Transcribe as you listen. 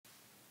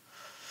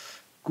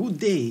Good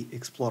day,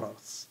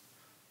 explorers,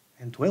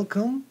 and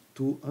welcome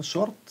to a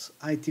short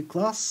IT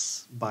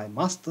class by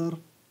Master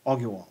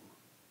Ogiwon.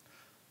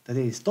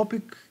 Today's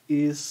topic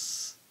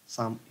is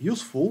some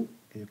useful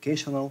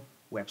educational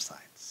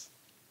websites.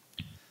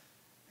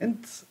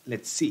 And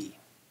let's see.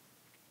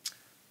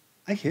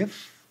 I have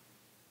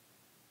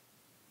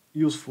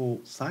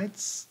useful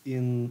sites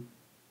in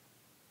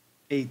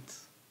 8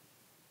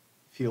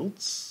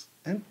 fields,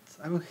 and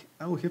I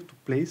will have to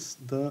place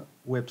the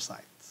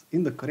website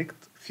in the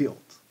correct field.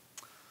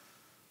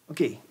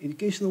 Okay,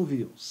 educational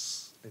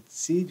videos. Let's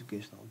see,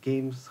 educational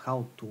games,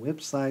 how-to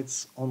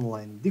websites,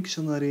 online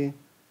dictionary,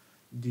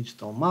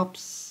 digital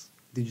maps,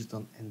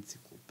 digital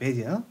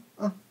encyclopedia,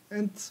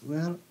 and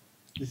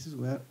this is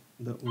where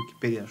the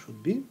Wikipedia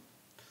should be.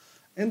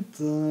 And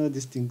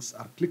these things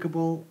are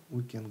clickable.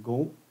 We can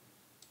go.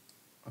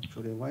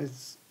 Actually, why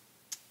is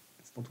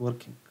it's not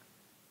working?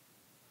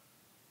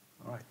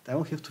 All right, I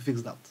will have to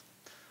fix that.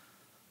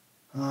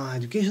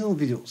 Educational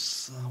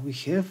videos. We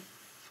have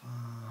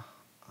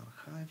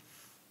archive.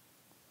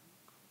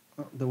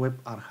 The web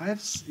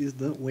archives is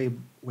the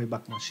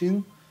Wayback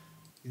Machine.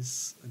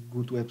 Is a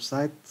good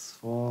website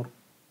for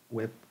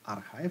web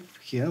archive.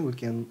 Here we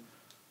can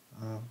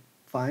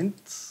find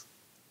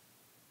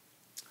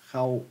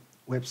how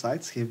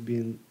websites have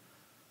been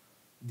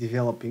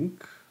developing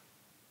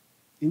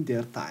in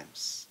their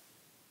times.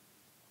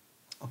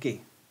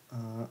 Okay.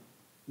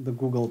 The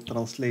Google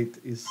Translate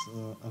is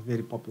a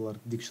very popular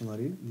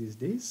dictionary these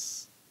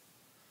days.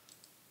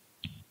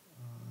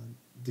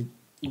 The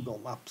Google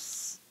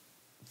Maps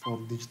for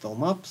digital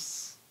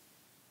maps.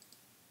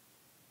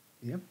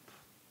 Yep.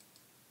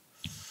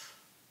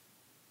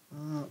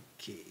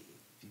 Okay,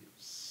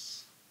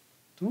 views.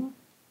 2.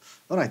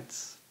 Alright,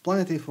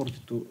 Planet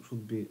A42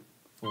 should be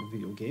for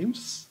video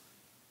games.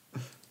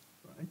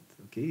 Right,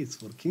 okay,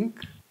 it's working.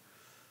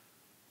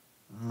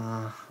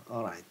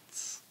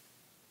 Alright.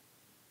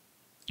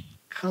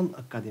 Khan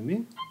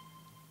Academy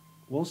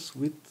was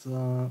with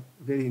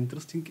very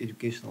interesting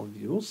educational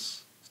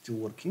videos, still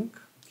working,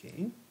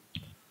 okay.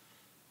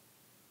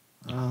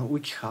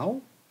 WikiHow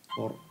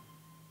for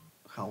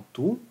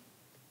how-to,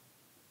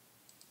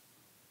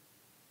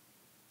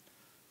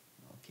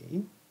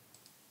 okay.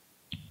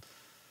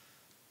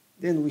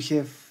 Then we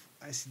have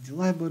ICD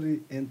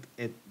Library and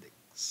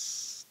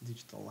edX,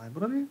 digital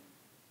library,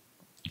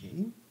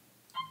 okay.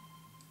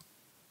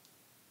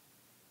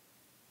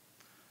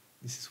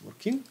 This is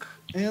working.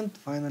 And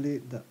finally,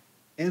 the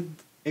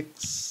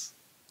edX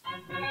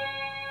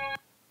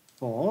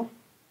for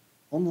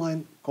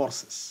online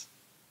courses.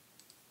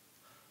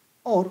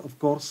 Or, of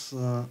course,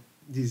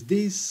 these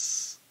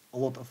days, a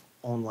lot of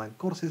online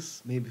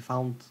courses may be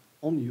found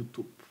on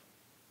YouTube.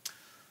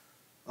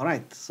 All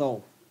right,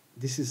 so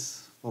this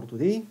is for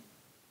today,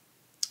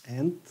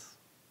 and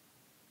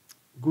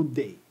good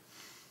day.